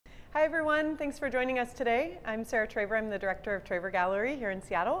Hi everyone, thanks for joining us today. I'm Sarah Traver, I'm the director of Traver Gallery here in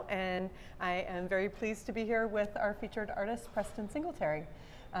Seattle, and I am very pleased to be here with our featured artist, Preston Singletary.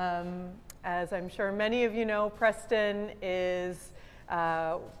 As I'm sure many of you know, Preston is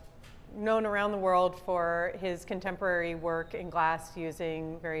known around the world for his contemporary work in glass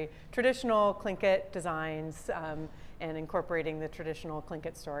using very traditional Tlingit designs and incorporating the traditional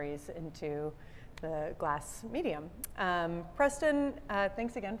Tlingit stories into the glass medium. Preston,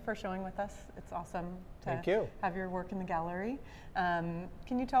 thanks again for showing with us. It's awesome to have your work in the gallery. Can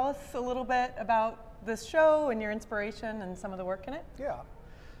you tell us a little bit about this show and your inspiration and some of the work in it? Yeah.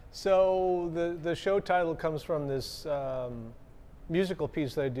 So the show title comes from this musical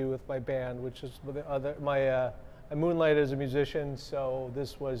piece that I do with my band, which is with I moonlight as a musician. So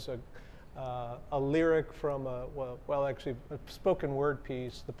this was a lyric from actually a spoken word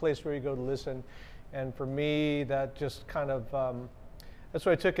piece, The Place Where You Go to Listen. And for me, that just kind of, that's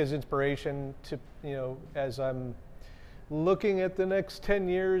what I took as inspiration to, as I'm looking at the next 10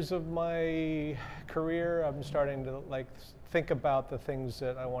 years of my career, I'm starting to think about the things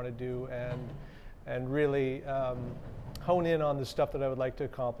that I want to do and really hone in on the stuff that I would like to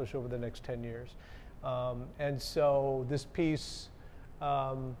accomplish over the next 10 years. And so this piece,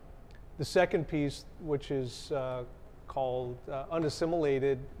 the second piece, which is called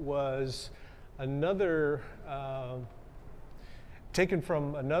Unassimilated, was another, taken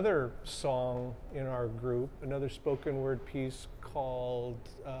from another song in our group, another spoken word piece called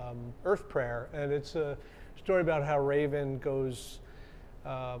Earth Prayer. And it's a story about how Raven goes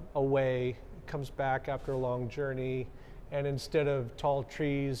away, comes back after a long journey, and instead of tall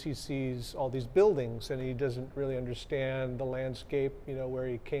trees, he sees all these buildings, and he doesn't really understand the landscape, where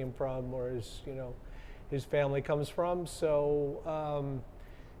he came from, or his family comes from. So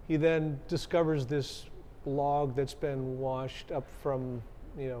he then discovers this log that's been washed up from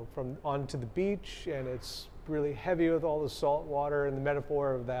onto the beach, and it's really heavy with all the salt water. And the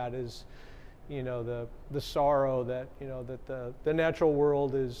metaphor of that is, the sorrow that that the natural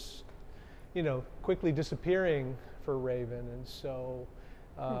world is, quickly disappearing for Raven. And so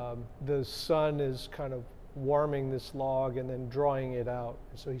the sun is kind of warming this log and then drawing it out.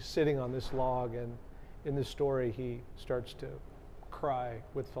 So he's sitting on this log, and in the story he starts to cry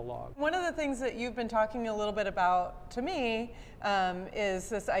with the log. One of the things that you've been talking a little bit about to me is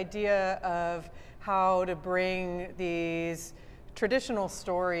this idea of how to bring these traditional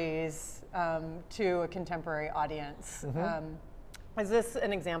stories to a contemporary audience. Mm-hmm. Is this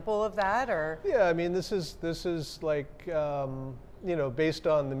an example of that, or? Yeah, I mean, this is like based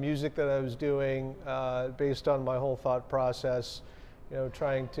on the music that I was doing, based on my whole thought process.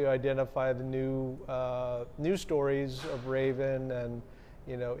 Trying to identify the new stories of Raven, and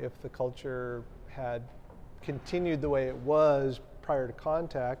if the culture had continued the way it was prior to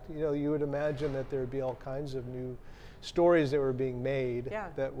contact, you would imagine that there would be all kinds of new stories that were being made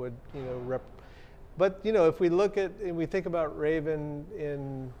that would but if we look at and we think about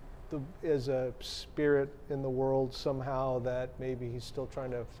Raven as a spirit in the world somehow, that maybe he's still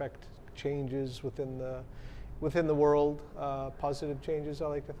trying to affect changes within the world, positive changes, I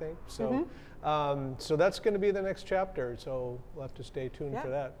like to think. So, so that's going to be the next chapter. So we'll have to stay tuned for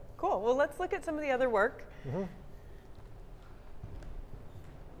that. Cool. Well, let's look at some of the other work. Mm-hmm.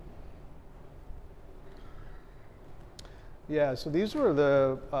 Yeah. So these were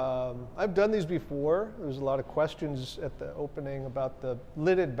I've done these before. There's a lot of questions at the opening about the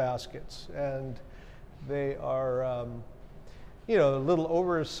lidded baskets, and they are. A little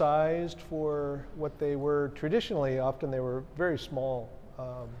oversized for what they were traditionally. Often they were very small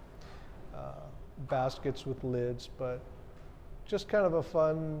baskets with lids, but just kind of a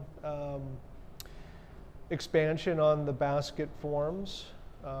fun expansion on the basket forms.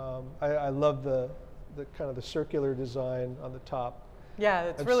 I love the kind of the circular design on the top. Yeah,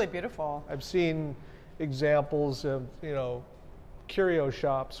 it's really beautiful. I've seen examples of curio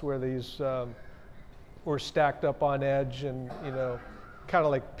shops where these were stacked up on edge, and kind of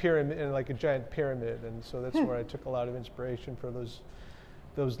like pyramid, and like a giant pyramid. And so that's where I took a lot of inspiration for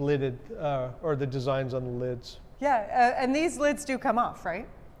those lidded or the designs on the lids. Yeah, and these lids do come off, right?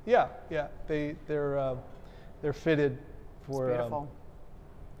 Yeah. They're fitted for. It's beautiful.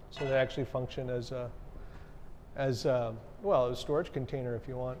 So they actually function as a storage container if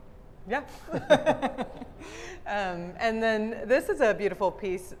you want. Yeah. And then this is a beautiful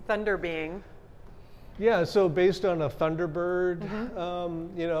piece, Thunder Being. Yeah, so based on a Thunderbird,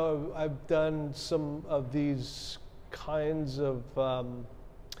 mm-hmm. I've done some of these kinds of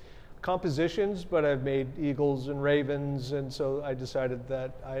compositions, but I've made eagles and ravens, and so I decided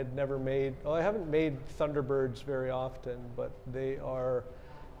that I haven't made Thunderbirds very often, but they are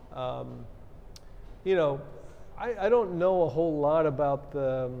You know, I don't know a whole lot about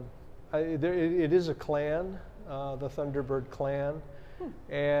the, it is a clan, the Thunderbird clan.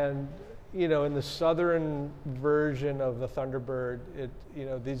 And, you know, in the southern version of the Thunderbird, you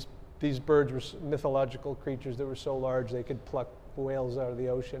know, these birds were mythological creatures that were so large they could pluck whales out of the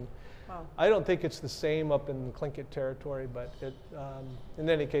ocean. Wow. I don't think it's the same up in the Tlingit territory, but in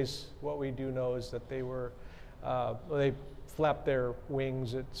any case, what we do know is that they were, they flap their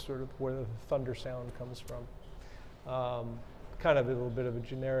wings at sort of where the thunder sound comes from. Kind of a little bit of a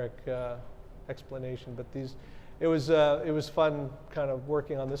generic explanation, but it was fun kind of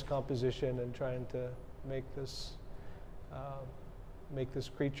working on this composition and trying to make this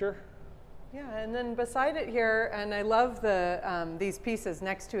creature. Yeah, and then beside it here, and I love these pieces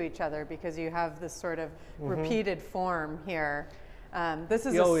next to each other because you have this sort of repeated form here. This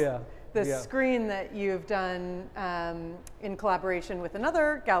is screen that you've done in collaboration with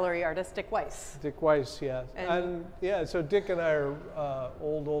another gallery artist, Dick Weiss. Dick Weiss, yeah. And yeah, so Dick and I are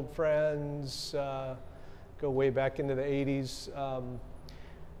old friends, go way back into the 80s.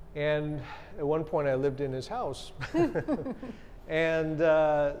 And at one point I lived in his house. And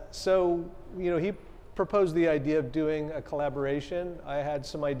so, you know, he proposed the idea of doing a collaboration. I had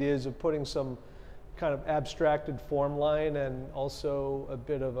some ideas of putting some kind of abstracted form line and also a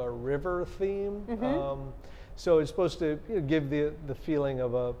bit of a river theme. So it's supposed to give the feeling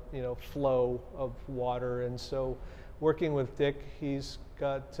of a, you know, flow of water. And so working with Dick, he's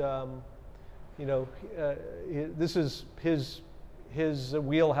got, you know, this is his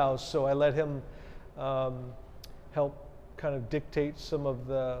wheelhouse. So I let him help kind of dictate some of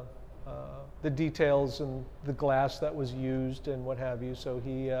the details and the glass that was used and what have you. So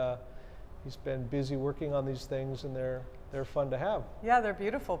he's been busy working on these things, and they're fun to have. Yeah, they're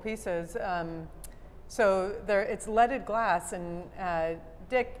beautiful pieces. So it's leaded glass, and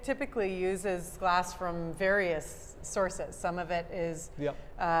Dick typically uses glass from various sources. Some of it is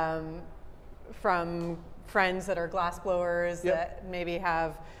from friends that are glass blowers that maybe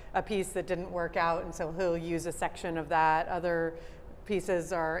have a piece that didn't work out, and so he'll use a section of that. Other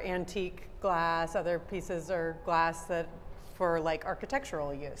pieces are antique glass. Other pieces are glass that for like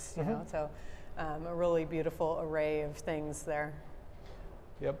architectural use, you know, so a really beautiful array of things there.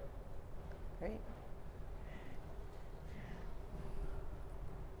 Yep. Great.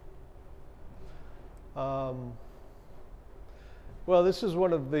 Well, this is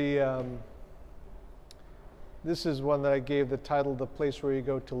one of the, this is one that I gave the title, The Place Where You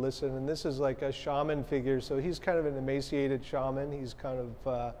Go to Listen, and this is like a shaman figure, so he's kind of an emaciated shaman. He's kind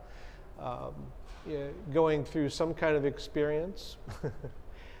of going through some kind of experience.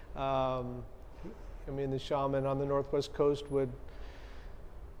 I mean, the shaman on the Northwest Coast would,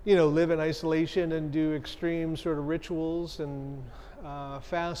 you know, live in isolation and do extreme sort of rituals and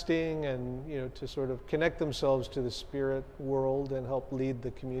fasting, and, you know, to sort of connect themselves to the spirit world and help lead the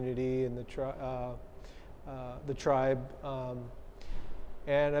community and the tribe.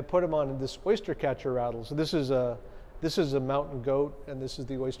 And I put him on this oyster catcher rattle. So this is a mountain goat, and this is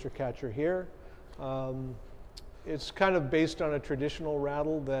the oyster catcher here. It's kind of based on a traditional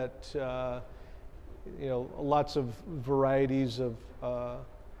rattle that, you know, lots of varieties of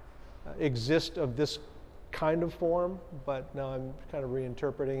exist of this kind of form, but now I'm kind of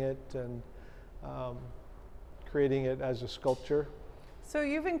reinterpreting it and creating it as a sculpture. So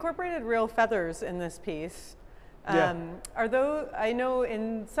you've incorporated real feathers in this piece. Are those, I know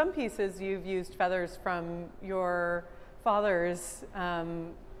in some pieces you've used feathers from your father's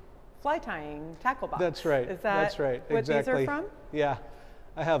fly tying tackle box. That's right. Is that that's right. what exactly. these are from? Yeah.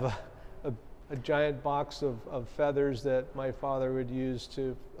 I have a giant box of feathers that my father would use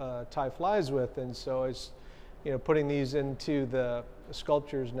to tie flies with, and so it's, you know, putting these into the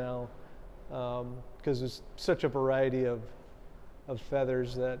sculptures now, because there's such a variety of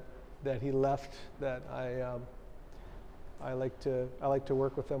feathers that he left that I like to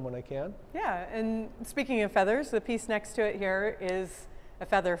work with them when I can. Yeah, and speaking of feathers, the piece next to it here is a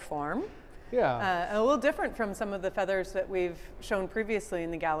feather form. Yeah. A little different from some of the feathers that we've shown previously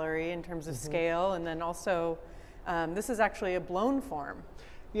in the gallery in terms of scale, and then also this is actually a blown form.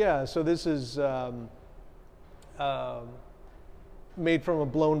 Yeah, so this is made from a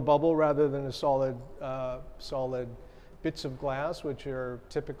blown bubble rather than a solid bits of glass, which are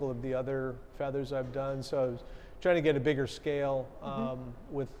typical of the other feathers I've done. So I was trying to get a bigger scale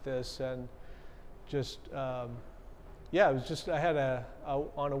with this, and just yeah, it was just, I had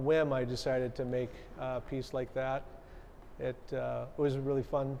on a whim, I decided to make a piece like that. It was really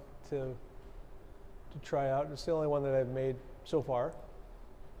fun to try out. It's the only one that I've made so far.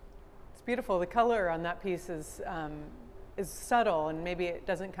 It's beautiful. The color on that piece is is subtle, and maybe it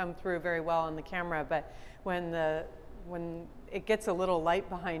doesn't come through very well on the camera, but when it gets a little light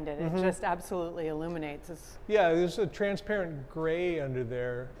behind it, it just absolutely illuminates. Yeah, there's a transparent gray under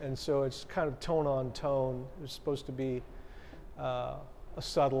there, and so it's kind of tone on tone. It's supposed to be a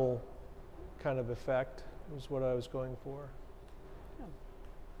subtle kind of effect, is what I was going for. Yeah.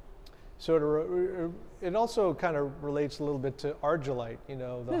 So it also kind of relates a little bit to argillite, you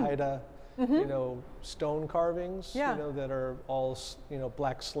know, the Haida, you know, stone carvings, you know, that are all, you know,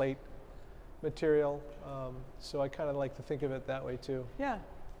 black slate material. So I kind of like to think of it that way too. Yeah.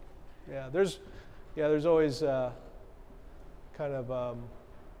 Yeah, there's always kind of,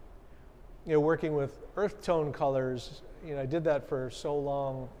 you know, working with earth tone colors. You know, I did that for so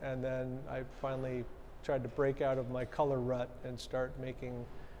long, and then I finally tried to break out of my color rut and start making,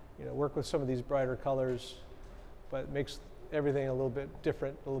 you know, work with some of these brighter colors, but it makes everything a little bit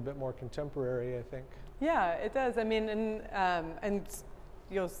different, a little bit more contemporary, I think. Yeah, it does. I mean, and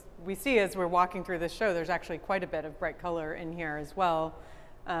we see as we're walking through this show, there's actually quite a bit of bright color in here as well,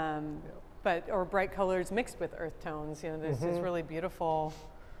 or bright colors mixed with earth tones. You know, there's these really beautiful,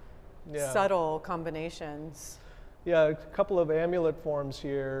 subtle combinations. Yeah, a couple of amulet forms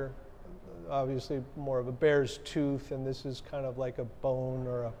here. Obviously, more of a bear's tooth, and this is kind of like a bone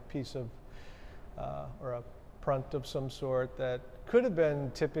or a piece of, or a prunt of some sort that could have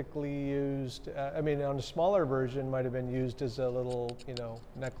been typically used. I mean, on a smaller version, might have been used as a little, you know,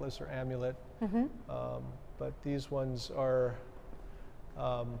 necklace or amulet. But these ones are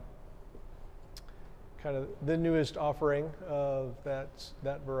kind of the newest offering of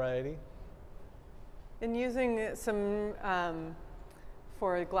that variety. And using some,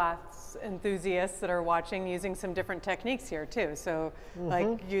 for glass enthusiasts that are watching, using some different techniques here too. So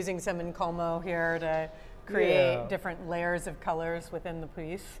like using some Incolmo here to create different layers of colors within the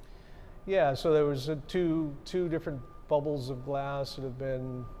piece. Yeah, so there was two different bubbles of glass that have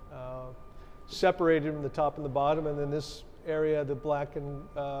been separated from the top and the bottom, and then this area, the black and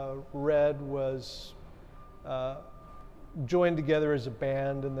red, was joined together as a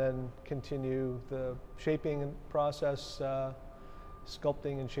band, and then continue the shaping process,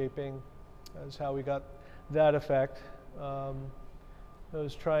 sculpting and shaping is how we got that effect. I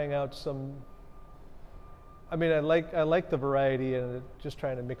was trying out some, I mean, I like the variety and just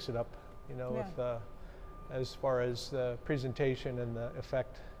trying to mix it up, you know, with, as far as the presentation and the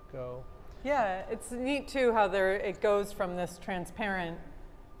effect go. Yeah, it's neat too how it goes from this transparent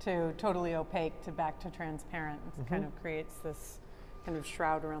to totally opaque to back to transparent. It kind of creates this kind of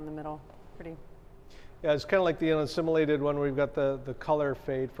shroud around the middle. Pretty. Yeah, it's kind of like the unassimilated one where we've got the color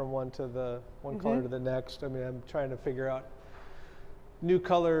fade from one color to the next. I mean, I'm trying to figure out new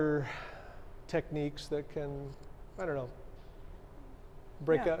color techniques that can, I don't know,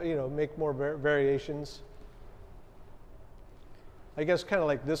 break out, you know, make more variations. I guess kind of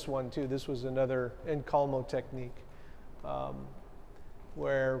like this one too. This was another Incolmo technique.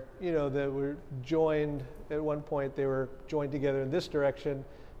 Where, you know, they were joined, at one point they were joined together in this direction,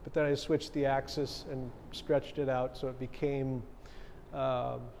 but then I switched the axis and stretched it out so it became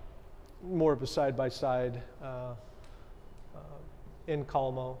more of a side-by-side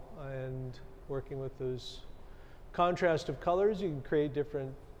Incolmo. And working with those contrast of colors, you can create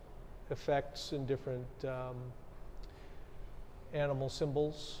different effects and different animal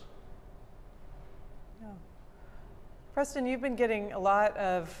symbols. Yeah. Preston, you've been getting a lot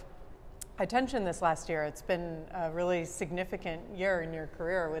of attention this last year. It's been a really significant year in your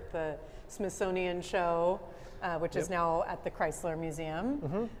career with the Smithsonian show, which is now at the Chrysler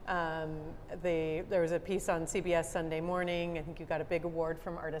Museum. There was a piece on CBS Sunday Morning. I think you got a big award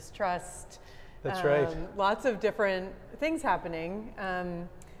from Artist Trust. That's right. Lots of different things happening.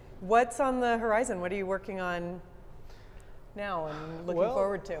 What's on the horizon? What are you working on now and looking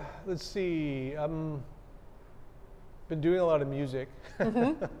forward to? Let's see. Been doing a lot of music.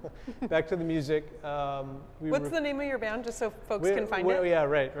 Back to the music. What's the name of your band, just so folks can find it? Yeah,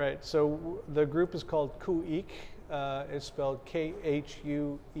 right. So the group is called Kueek. It's spelled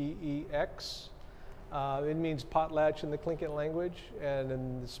K-H-U-E-E-X. It means potlatch in the Tlingit language. And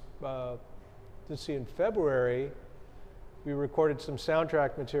in this, let's see, in February, we recorded some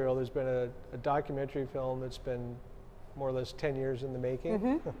soundtrack material. There's been a documentary film that's been more or less 10 years in the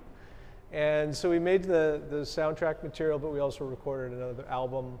making. And so we made the soundtrack material, but we also recorded another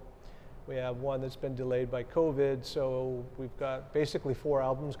album. We have one that's been delayed by COVID, so we've got basically 4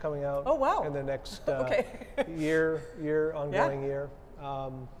 albums coming out in the next ongoing year.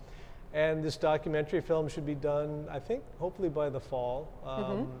 And this documentary film should be done, I think, hopefully by the fall.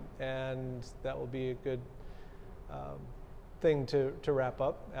 And that will be a good thing to wrap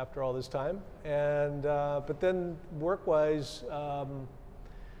up after all this time. And but then work-wise,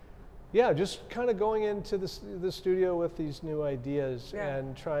 yeah, just kind of going into the studio with these new ideas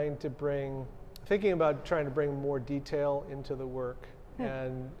and thinking about trying to bring more detail into the work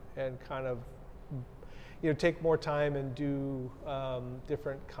and kind of, take more time and do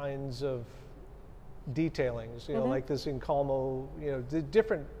different kinds of detailings, like this in Calmo,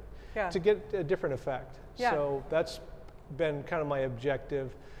 different, to get a different effect. Yeah. So that's been kind of my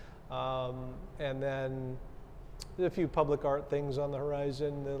objective. And then there's a few public art things on the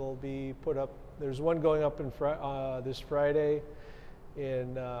horizon that'll be put up. There's one going up this Friday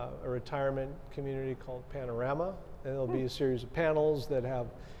in a retirement community called Panorama. And there'll be a series of panels that have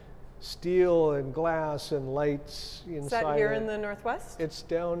steel and glass and lights inside. Is that here in the Northwest? It's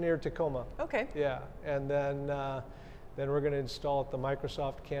down near Tacoma. Okay. Yeah, and then we're going to install at the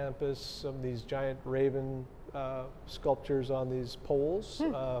Microsoft campus some of these giant raven sculptures on these poles,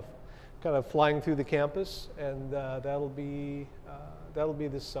 kind of flying through the campus, and that'll be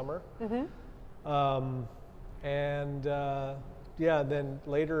this summer. Then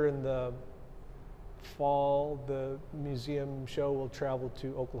later in the fall, the museum show will travel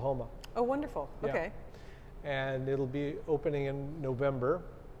to Oklahoma. Oh, wonderful. Yeah. Okay. And it'll be opening in November.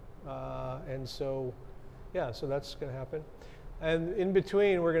 And so, so that's going to happen. And in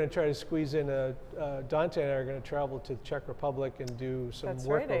between, we're going to try to squeeze in Dante and I are going to travel to the Czech Republic and do some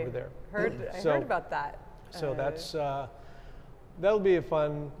work over there. I heard about that. So that'll be a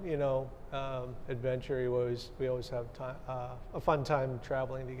fun, adventure. We always have a fun time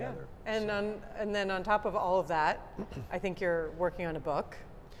traveling together. Yeah. And then on top of all of that, I think you're working on a book.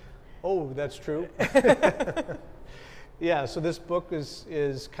 Oh, that's true. Yeah. So this book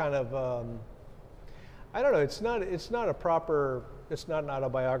is kind of I don't know. It's not an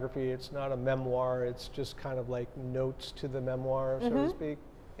autobiography. It's not a memoir. It's just kind of like notes to the memoir, so to speak.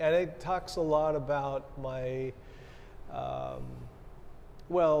 And it talks a lot about my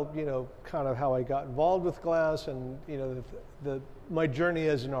kind of how I got involved with glass, and my journey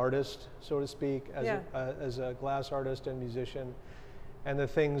as an artist, so to speak, as a glass artist and musician, and the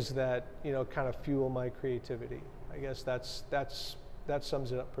things that kind of fuel my creativity. I guess that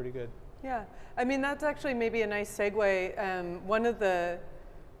sums it up pretty good. Yeah, I mean that's actually maybe a nice segue. One of the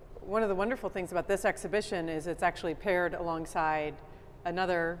wonderful things about this exhibition is it's actually paired alongside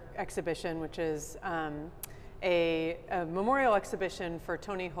another exhibition, which is a memorial exhibition for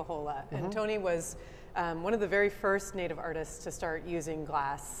Tony Hohola. And Tony was one of the very first Native artists to start using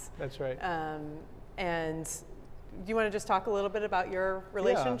glass. That's right. And do you want to just talk a little bit about your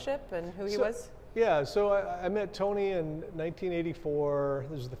relationship and who he was? Yeah, so I met Tony in 1984.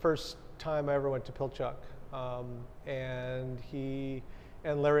 This was the first time I ever went to Pilchuck. And he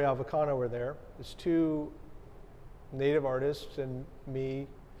and Larry Avocano were there. There's two Native artists and me.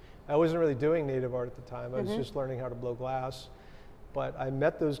 I wasn't really doing Native art at the time. I was just learning how to blow glass. But I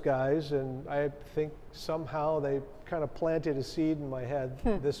met those guys, and I think somehow they kind of planted a seed in my head.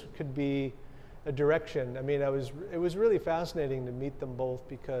 This could be a direction. I mean, it was really fascinating to meet them both,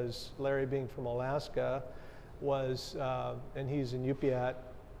 because Larry, being from Alaska, was, and he's in Upiat,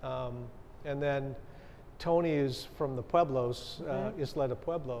 and then Tony is from the Pueblos, Isla de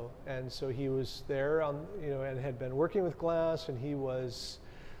Pueblo, and so he was there and had been working with glass, and he was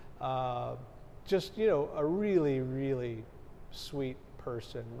just a really, really sweet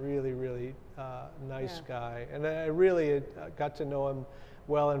person, really, really nice guy, and I really got to know him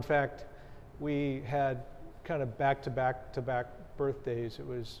well. In fact, we had kind of back-to-back birthdays. It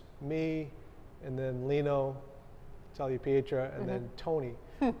was me, and then Lino, Talia Pietra, and then Tony.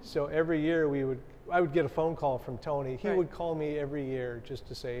 So every year I would get a phone call from Tony. He would call me every year just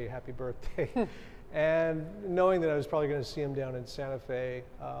to say happy birthday. And knowing that I was probably going to see him down in Santa Fe.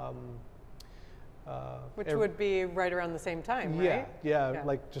 Which would be right around the same time, right? Yeah,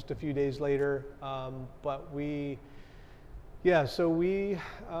 like just a few days later. But we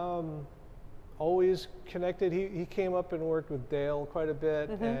always connected. He came up and worked with Dale quite a bit,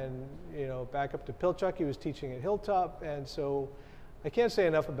 and back up to Pilchuck, he was teaching at Hilltop, and so I can't say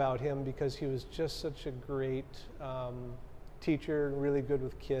enough about him because he was just such a great teacher, really good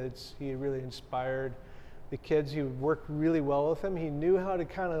with kids. He really inspired the kids. He worked really well with them. He knew how to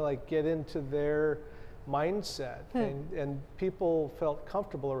kind of like get into their mindset, and people felt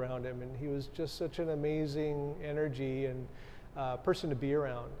comfortable around him, and he was just such an amazing energy and person to be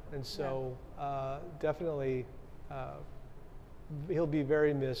around. And so definitely he'll be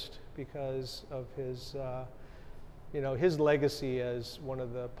very missed because of his his legacy as one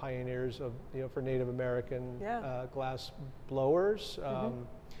of the pioneers of for Native American glass blowers,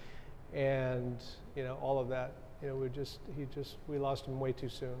 and all of that you know, we lost him way too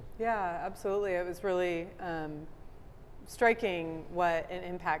soon. Yeah, absolutely. It was really striking what an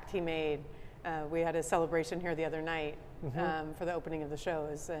impact he made. We had a celebration here the other night for the opening of the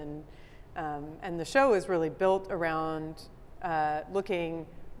shows, and the show is really built around looking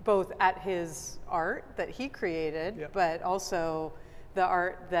both at his art that he created, but also the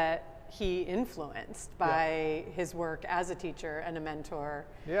art that he influenced by his work as a teacher and a mentor.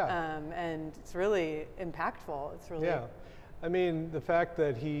 And it's really impactful. It's really I mean, the fact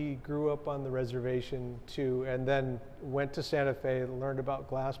that he grew up on the reservation too, and then went to Santa Fe and learned about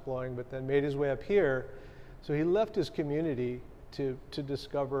glass blowing, but then made his way up here. So he left his community to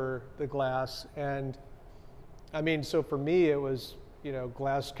discover the glass. And I mean, so for me, it was, you know,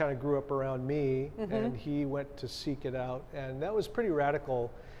 glass kind of grew up around me, and he went to seek it out. And that was pretty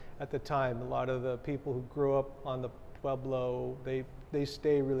radical at the time. A lot of the people who grew up on the Pueblo, they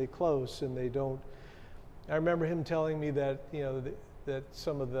stay really close, and they don't. I remember him telling me that, you know, that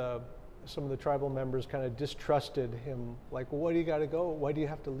some of the tribal members kind of distrusted him, like, well, why do you got to go? Why do you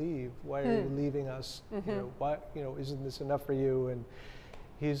have to leave? Why are you leaving us? You know, why, you know, isn't this enough for you? And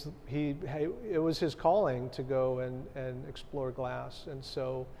it was his calling to go and explore glass. And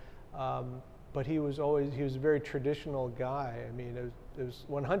so, but he was a very traditional guy. I mean, it was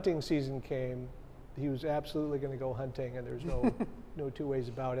when hunting season came, he was absolutely going to go hunting, and there's no two ways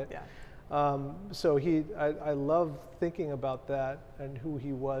about it. So I love thinking about that and who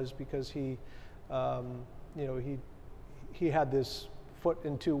he was, because he, you know, he had this foot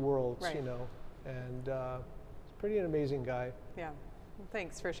in two worlds, you know, and he's pretty an amazing guy. Yeah, well,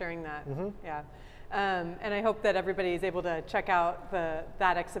 thanks for sharing that. Yeah, and I hope that everybody is able to check out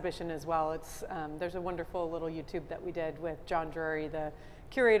that exhibition as well. It's there's a wonderful little YouTube that we did with John Drury, the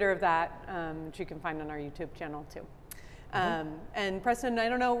curator of that, which you can find on our YouTube channel too. And Preston, I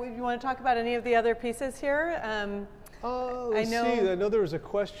don't know if you want to talk about any of the other pieces here. Let's see. I know there was a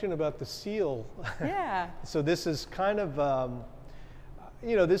question about the seal. Yeah. So this is kind of,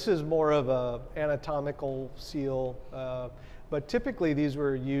 you know, this is more of a anatomical seal, but typically these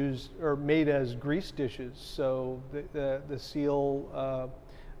were used or made as grease dishes. So the seal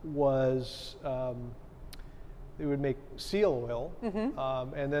was. They would make seal oil,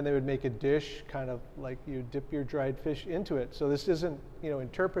 and then they would make a dish, kind of like you dip your dried fish into it. So this isn't, you know,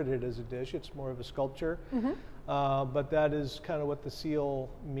 interpreted as a dish; it's more of a sculpture. But that is kind of what the seal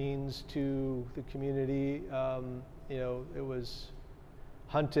means to the community. You know, it was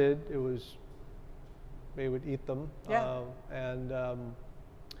hunted. They would eat them. And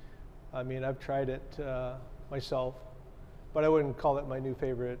I mean, I've tried it myself. But I wouldn't call it my new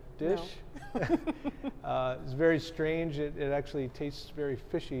favorite dish. No. It's very strange. It actually tastes very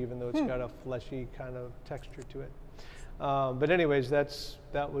fishy, even though it's got a fleshy kind of texture to it. But anyways,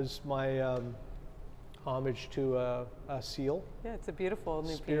 that was my homage to a seal. Yeah, it's a beautiful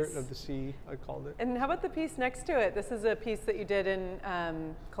new Spirit piece. of the sea, I called it. And how about the piece next to it? This is a piece that you did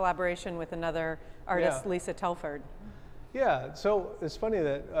in collaboration with another artist, Lisa Telford. Yeah, so it's funny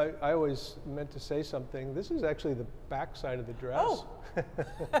that I always meant to say something. This is actually the back side of the dress. Oh.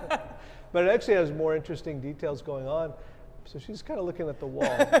 But it actually has more interesting details going on. So she's kind of looking at the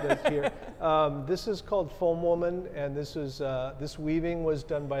wall right here. This is called Foam Woman, and this weaving was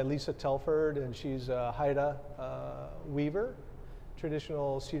done by Lisa Telford, and she's a Haida weaver,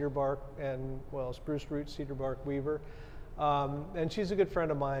 traditional cedar bark and, well, spruce root cedar bark weaver. And she's a good friend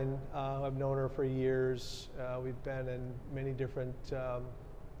of mine. I've known her for years. We've been in many different,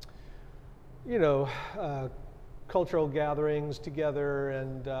 you know, cultural gatherings together,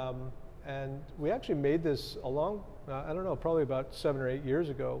 and we actually made this I don't know, probably about 7 or 8 years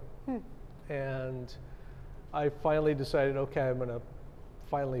ago. And I finally decided, okay, I'm going to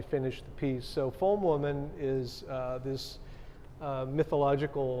finally finish the piece. So Foam Woman is this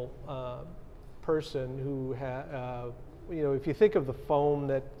mythological person who you know, if you think of the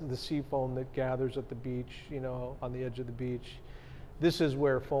sea foam that gathers at the beach, you know, on the edge of the beach, this is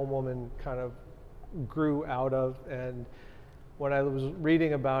where Foam Woman kind of grew out of. And when I was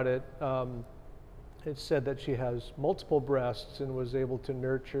reading about it, it said that she has multiple breasts and was able to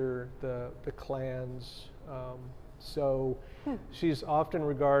nurture the clans. So she's often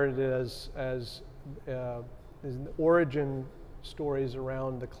regarded as an origin stories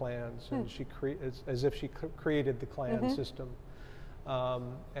around the clans, and she as if she created the clan system.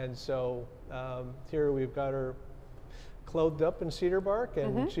 And so here we've got her clothed up in cedar bark,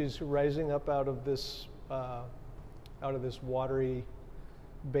 and she's rising up out of this watery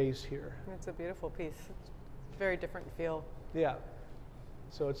base here. It's a beautiful piece. It's a very different feel. Yeah.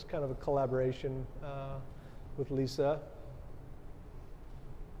 So it's kind of a collaboration with Lisa.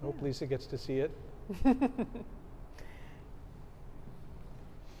 I hope Lisa gets to see it.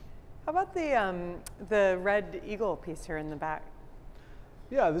 How about the red eagle piece here in the back?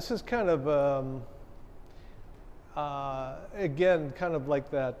 Yeah, this is kind of, again, kind of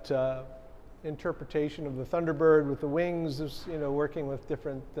like that interpretation of the Thunderbird with the wings, working with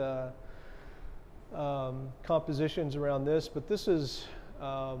different compositions around this. But this is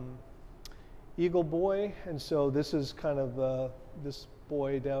Eagle Boy, and so this is kind of this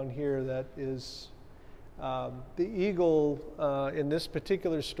boy down here that is the eagle in this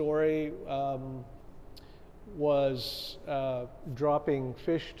particular story was dropping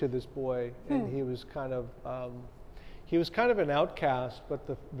fish to this boy, and he was kind of an outcast, but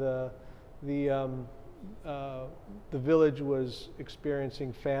the village was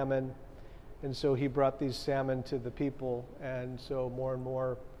experiencing famine, and so he brought these salmon to the people, and so more and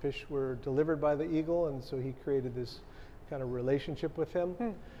more fish were delivered by the eagle, and so he created this kind of relationship with him,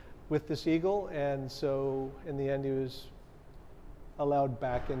 with this eagle, and so in the end he was allowed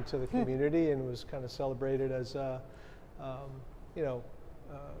back into the community and was kind of celebrated as a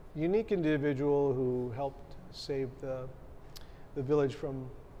unique individual who helped save the village from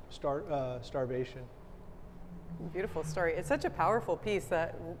starvation. Beautiful story. It's such a powerful piece.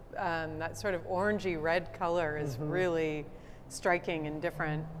 That that sort of orangey red color is really striking and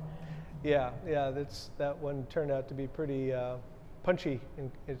different. Yeah, that one turned out to be pretty punchy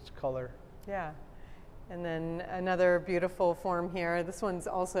in its color. Yeah. And then another beautiful form here. This one's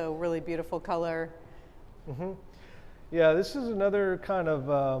also really beautiful color. Yeah, this is another kind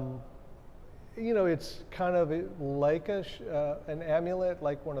of, it's kind of like an amulet,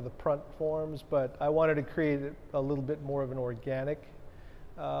 like one of the print forms, but I wanted to create a little bit more of an organic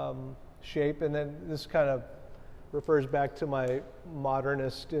shape. And then this kind of refers back to my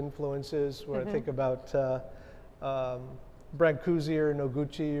modernist influences, where I think about Brancusi or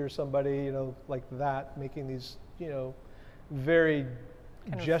Noguchi or somebody, like that, making these, very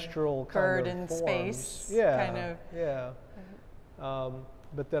kind gestural bird kind of in forms. Space. Yeah, kind of. Yeah.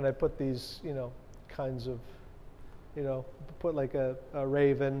 But then I put these, kinds of, put like a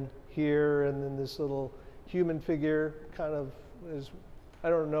raven here, and then this little human figure kind of is, I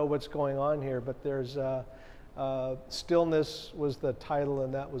don't know what's going on here, but there's Stillness was the title,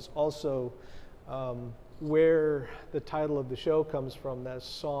 and that was also where the title of the show comes from, that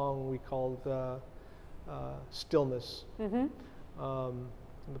song we called Stillness, the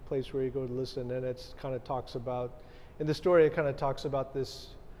place where you go to listen. And it's kind of talks about, in the story it kind of talks about this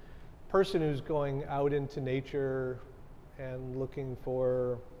person who's going out into nature and looking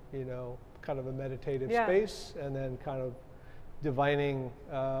for, kind of a meditative space, and then kind of divining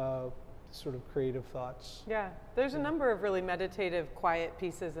sort of creative thoughts. Yeah, there's a number of really meditative, quiet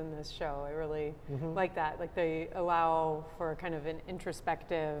pieces in this show. I really like that. Like they allow for kind of an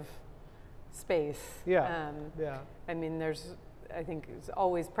introspective space. Yeah. I mean, I think it's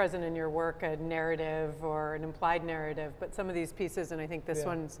always present in your work a narrative or an implied narrative, but some of these pieces, and I think this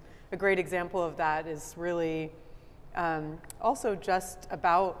one's a great example of that, is really also just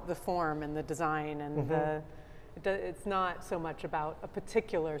about the form and the design and it's not so much about a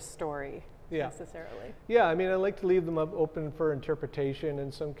particular story necessarily. Yeah, I mean, I like to leave them open for interpretation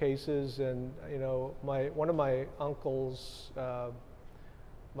in some cases, and one of my uncles,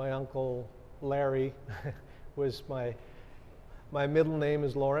 my uncle Larry, was my middle name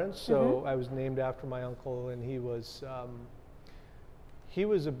is Lawrence, so I was named after my uncle, and he was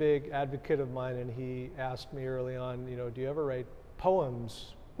a big advocate of mine, and he asked me early on, do you ever write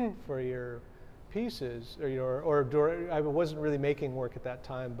poems for your pieces, or I wasn't really making work at that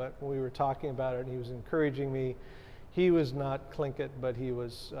time, but when we were talking about it and he was encouraging me. He was not Tlingit, but he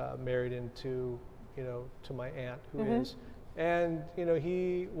was married into, to my aunt, who is, and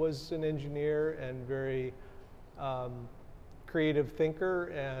he was an engineer and very creative thinker,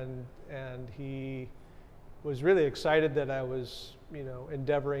 and he was really excited that I was,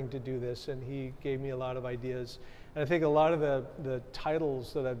 endeavoring to do this, and he gave me a lot of ideas. And I think a lot of the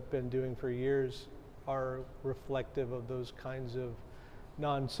titles that I've been doing for years are reflective of those kinds of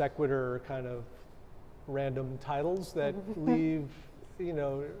non sequitur kind of random titles that leave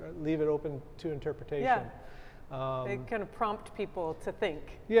it open to interpretation. Yeah. They kind of prompt people to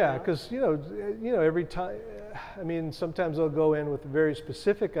think. Yeah, because every time, I mean, sometimes I'll go in with a very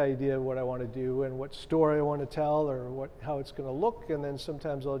specific idea of what I want to do and what story I want to tell, or how it's going to look, and then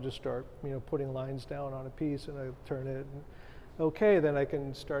sometimes I'll just start, putting lines down on a piece, and I turn it. And, okay, then I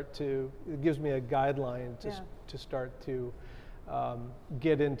can start to. It gives me a guideline to start to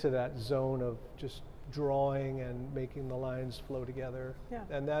get into that zone of just drawing and making the lines flow together. Yeah.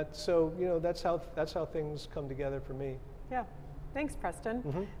 And that's how things come together for me. Yeah. Thanks,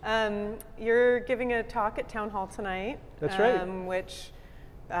 Preston. You're giving a talk at Town Hall tonight. That's right. Which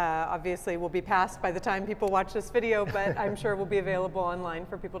obviously will be past by the time people watch this video, but I'm sure will be available online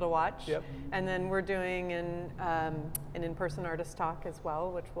for people to watch. Yep. And then we're doing an in-person artist talk as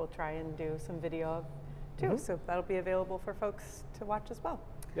well, which we'll try and do some video of too. So that'll be available for folks to watch as well.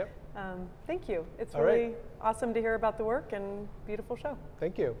 Yep. Thank you. It's All really right. awesome to hear about the work and beautiful show.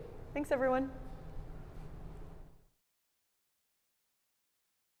 Thank you. Thanks, everyone.